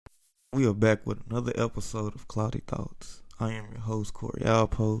We are back with another episode of Cloudy Thoughts. I am your host, Corey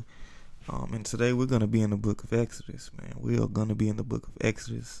Alpo. And today we're going to be in the book of Exodus, man. We are going to be in the book of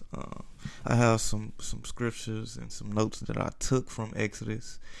Exodus. I have some scriptures and some notes that I took from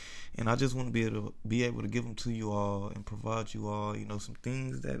Exodus. And I just want to be able to give them to you all and provide you all, some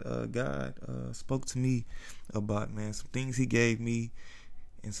things that God spoke to me about, man. Some things He gave me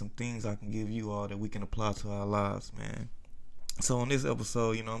and some things I can give you all that we can apply to our lives, man. So on this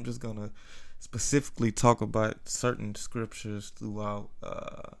episode, I'm just gonna specifically talk about certain scriptures throughout,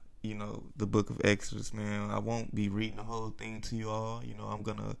 the book of Exodus, man. I won't be reading the whole thing to you all. I'm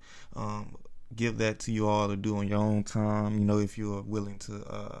gonna give that to you all to do on your own time. If you are willing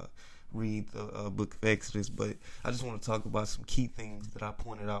to read the book of Exodus, but I just want to talk about some key things that I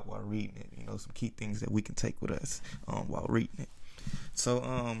pointed out while reading it. Some key things that we can take with us while reading it.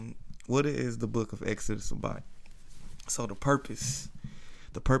 So, what is the book of Exodus about? So the purpose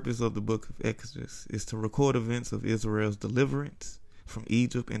of the book of Exodus is to record events of Israel's deliverance from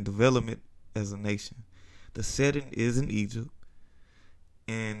Egypt and development as a nation. The setting is in Egypt,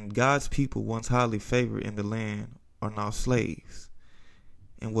 and God's people, once highly favored in the land, are now slaves.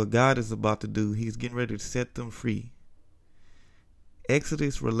 And what God is about to do, He's getting ready to set them free.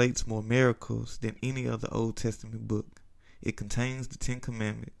 Exodus relates more miracles than any other Old Testament book. It contains the Ten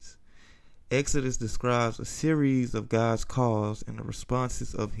Commandments. Exodus describes a series of God's calls and the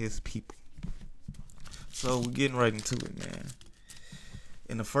responses of His people. So we're getting right into it, man.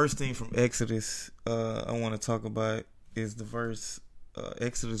 And the first thing from Exodus I want to talk about is the verse,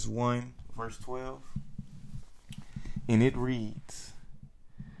 Exodus 1, verse 12. And it reads,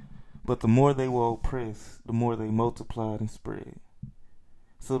 "But the more they were oppressed, the more they multiplied and spread.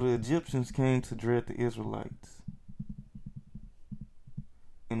 So the Egyptians came to dread the Israelites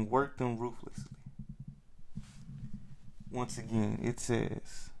and worked them ruthlessly." Once again, it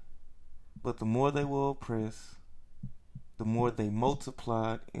says, "But the more they were oppressed, the more they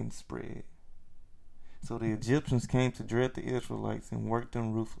multiplied and spread. So the Egyptians came to dread the Israelites and worked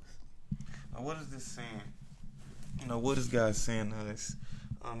them ruthlessly." Now, what is this saying? What is God saying to us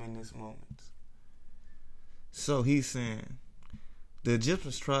in this moment? So He's saying the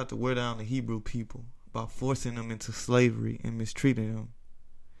Egyptians tried to wear down the Hebrew people by forcing them into slavery and mistreating them.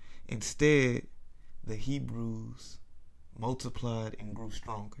 Instead, the Hebrews multiplied and grew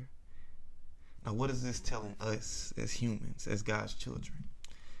stronger. Now, what is this telling us as humans, as God's children?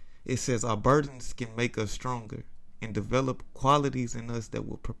 It says our burdens can make us stronger and develop qualities in us that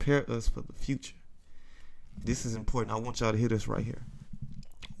will prepare us for the future. This is important. I want y'all to hear this right here.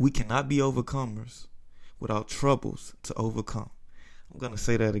 We cannot be overcomers without troubles to overcome. I'm going to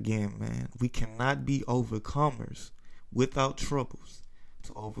say that again, man. We cannot be overcomers without troubles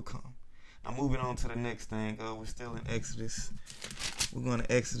to overcome. Now, moving on to the next thing. We're still in Exodus. We're going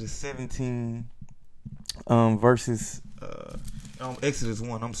to Exodus 17, Exodus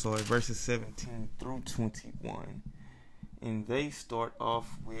 1, verses 17 through 21. And they start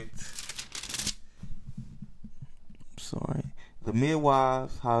off with, the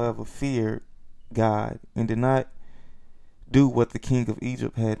midwives, however, feared God and did not do what the king of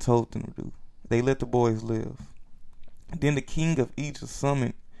Egypt had told them to do. They let the boys live. Then the king of Egypt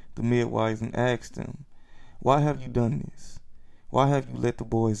summoned the midwives and asked them, "Why have you done this? Why have you let the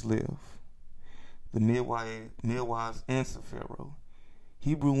boys live?" The midwives answered Pharaoh,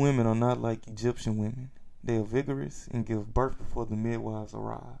 "Hebrew women are not like Egyptian women. They are vigorous and give birth before the midwives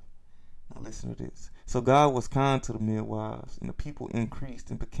arrive." Now listen to this. So God was kind to the midwives, and the people increased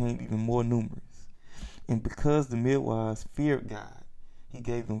and became even more numerous. And because the midwives feared God, He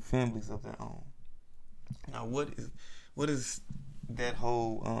gave them families of their own. Now what is that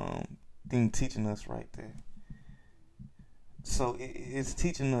whole thing teaching us right there? So it's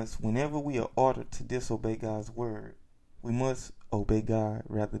teaching us whenever we are ordered to disobey God's word, we must obey God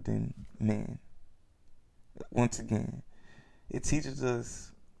rather than man. Once again, it teaches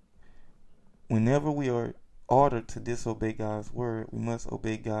us whenever we are ordered to disobey God's word, we must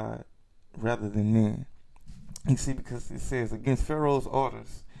obey God rather than man. You see, because it says, against Pharaoh's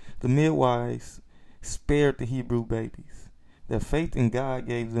orders, the midwives spared the Hebrew babies. Their faith in God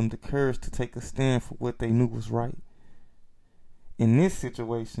gave them the courage to take a stand for what they knew was right. In this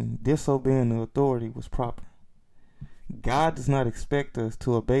situation, disobeying the authority was proper. God does not expect us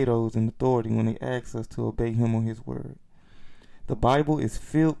to obey those in authority when they ask us to obey Him on His word. The Bible is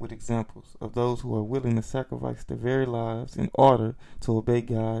filled with examples of those who are willing to sacrifice their very lives in order to obey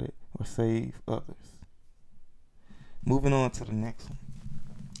God or save others. Moving on to the next one.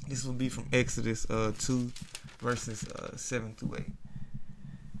 This will be from Exodus 2, verses 7 through 8.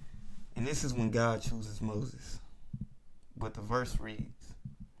 And this is when God chooses Moses. But the verse reads,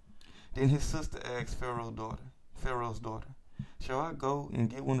 Then his sister asked Pharaoh's daughter, "Shall I go and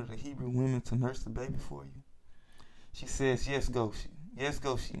get one of the Hebrew women to nurse the baby for you?" She says, "Yes, go." She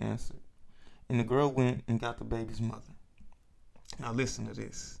answered. And the girl went and got the baby's mother. Now listen to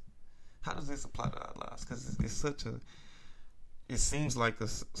this. How does this apply to our lives? Because it seems like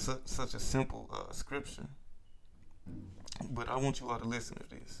such a simple scripture. But I want you all to listen to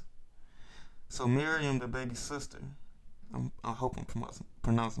this. So Miriam, the baby's sister, I hope I'm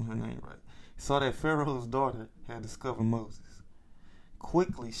pronouncing her name right, saw that Pharaoh's daughter had discovered Moses.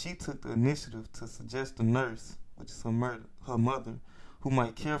 Quickly, she took the initiative to suggest a nurse, which is her mother, who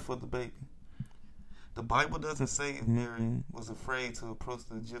might care for the baby. The Bible doesn't say if Miriam was afraid to approach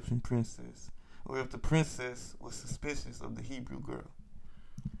the Egyptian princess, or if the princess was suspicious of the Hebrew girl.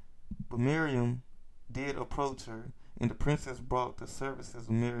 But Miriam did approach her, and the princess brought the services of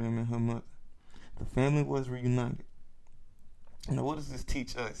Miriam and her mother. The family was reunited. Now, what does this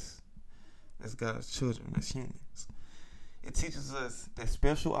teach us as God's children, as humans? It teaches us that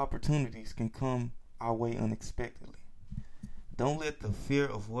special opportunities can come our way unexpectedly. Don't let the fear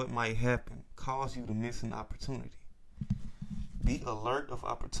of what might happen cause you to miss an opportunity. Be alert of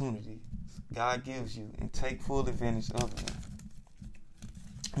opportunities God gives you and take full advantage of them.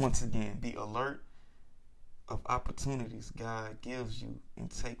 Once again, be alert of opportunities God gives you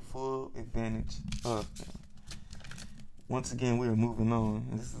and take full advantage of them. Once again, we are moving on,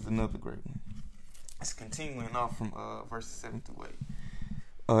 and this is another great one. It's continuing off from verses 7 through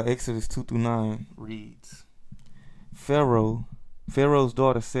 8. Exodus 2 through 9 reads, Pharaoh's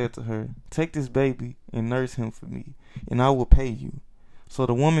daughter said to her, "Take this baby and nurse him for me, and I will pay you." So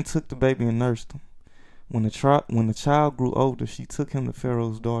the woman took the baby and nursed him. When the child grew older, she took him to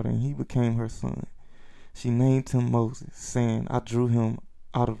Pharaoh's daughter, and he became her son. She named him Moses, saying, "I drew him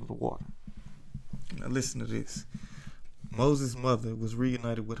out of the water." Now listen to this. Moses' mother was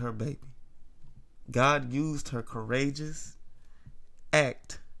reunited with her baby. God used her courageous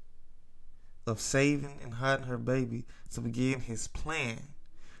act of saving and hiding her baby to begin his plan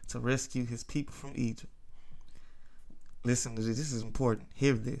to rescue his people from Egypt. Listen to this. This is important.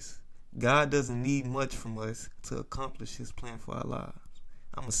 Hear this. God doesn't need much from us to accomplish his plan for our lives.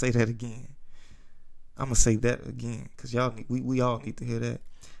 I'm going to say that again. Because we all need to hear that.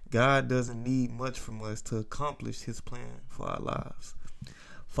 God doesn't need much from us to accomplish his plan for our lives.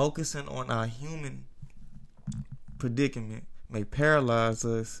 Focusing on our human predicament may paralyze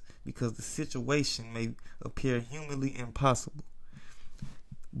us because the situation may appear humanly impossible.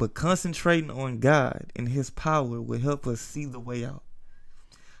 But concentrating on God and his power will help us see the way out.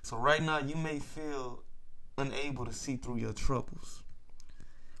 So right now you may feel unable to see through your troubles.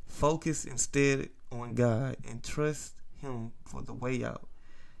 Focus instead on God and trust him for the way out.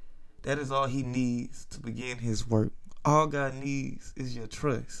 That is all he needs to begin his work. All God needs is your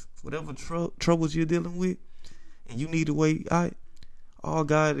trust. Whatever troubles you're dealing with and you need a way out, all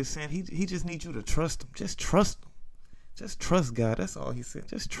God is saying, he just needs you to trust him. Just trust him. Just trust God. That's all he said.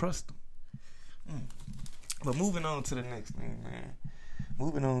 Just trust him. But moving on to the next thing, man.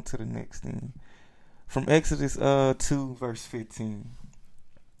 From Exodus 2, verse 15.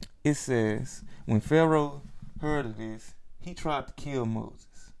 It says, when Pharaoh heard of this, he tried to kill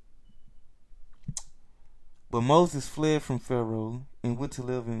Moses. But Moses fled from Pharaoh and went to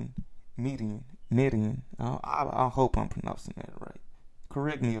live in Midian. I hope I'm pronouncing that right.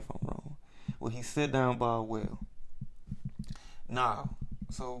 Correct me if I'm wrong. Well, he sat down by a well. Now,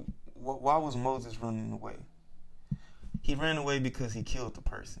 so why was Moses running away? He ran away because he killed the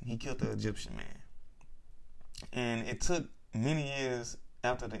person. He killed the Egyptian man. And it took many years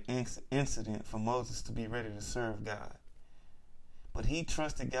after the incident for Moses to be ready to serve God. But he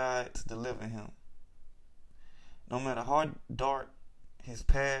trusted God to deliver him. No matter how dark his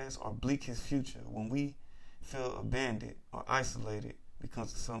past or bleak his future, when we feel abandoned or isolated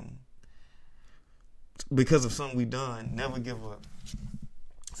because of something we done, never give up.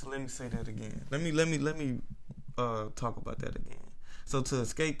 So let me say that again. Let me talk about that again. So to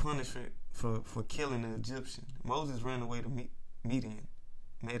escape punishment for killing the Egyptian, Moses ran away to Midian.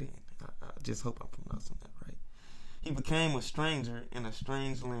 I just hope I'm pronouncing that right. He became a stranger in a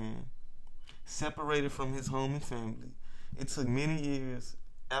strange land, separated from his home and family. It took many years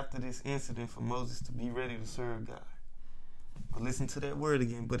after this incident for Moses to be ready to serve God. But listen to that word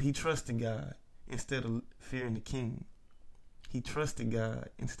again. But he trusted God instead of fearing the king. He trusted God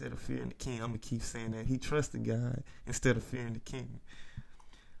instead of fearing the king. I'm going to keep saying that. He trusted God instead of fearing the king.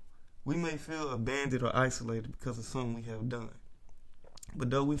 We may feel abandoned or isolated because of something we have done. But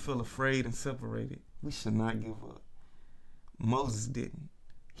though we feel afraid and separated, we should not give up. Moses didn't.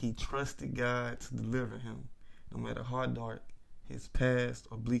 He trusted God to deliver him, no matter how dark his past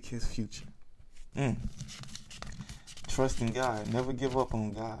or bleak his future. Trust in God. Never give up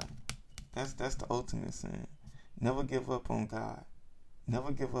on God. That's the ultimate saying. Never give up on God.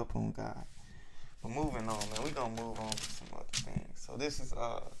 Never give up on God. But moving on, man. We're gonna move on to some other things. So this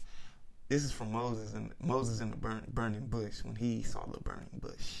is from Moses in the burning bush when he saw the burning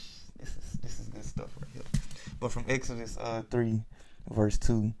bush. This is good stuff right here. But from Exodus 3, verse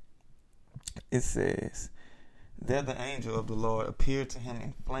 2, it says, "There the angel of the Lord appeared to him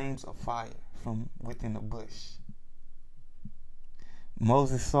in flames of fire from within a bush.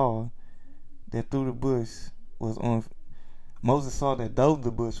 Moses saw that though the bush was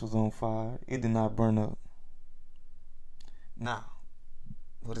on fire, it did not burn up." Now,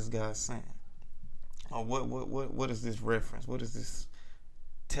 what is God saying? Or what is this reference? What is this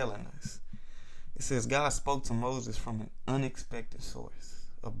telling us? It says God spoke to Moses from an unexpected source,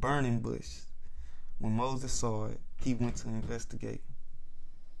 a burning bush. When Moses saw it, he went to investigate.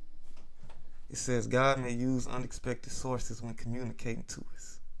 It says God may use unexpected sources when communicating to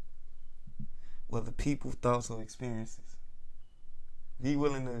us, whether people, thoughts, or experiences. Be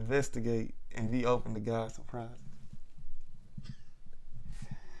willing to investigate and be open to God's surprises.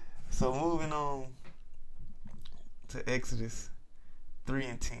 So moving on to Exodus 3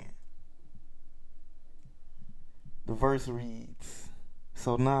 and 10. The verse reads,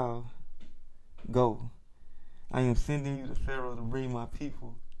 "So now, go. I am sending you to Pharaoh to bring my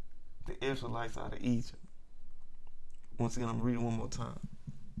people, the Israelites, out of Egypt." Once again, I'm going to read it one more time.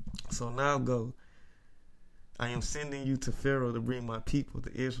 "So now go. I am sending you to Pharaoh to bring my people,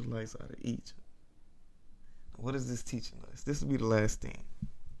 the Israelites, out of Egypt." What is this teaching us? This will be the last thing.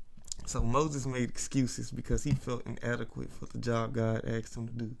 So Moses made excuses because he felt inadequate for the job God asked him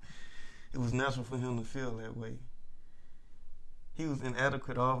to do. It was natural for him to feel that way. He was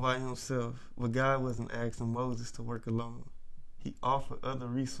inadequate all by himself, but God wasn't asking Moses to work alone. He offered other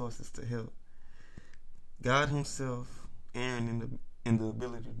resources to help. God himself, Aaron, and the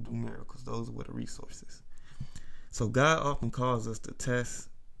ability to do miracles. Those were the resources. So God often calls us to tasks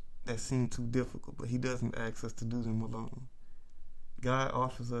that seem too difficult, but he doesn't ask us to do them alone. God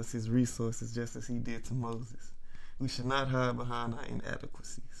offers us his resources just as he did to Moses. We should not hide behind our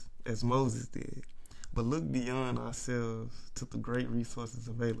inadequacies, as Moses did, but look beyond ourselves to the great resources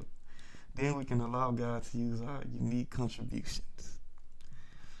available. Then we can allow God to use our unique contributions.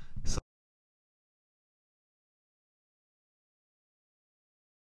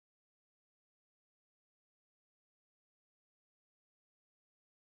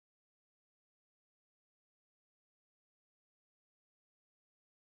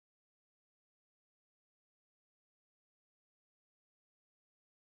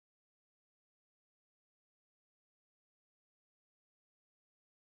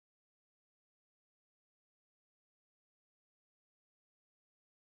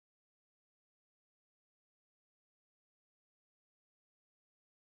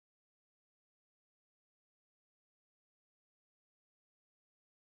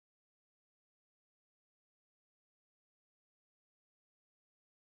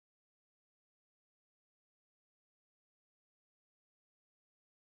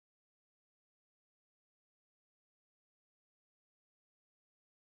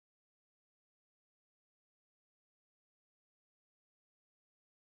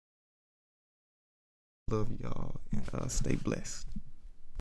 Love y'all and stay blessed.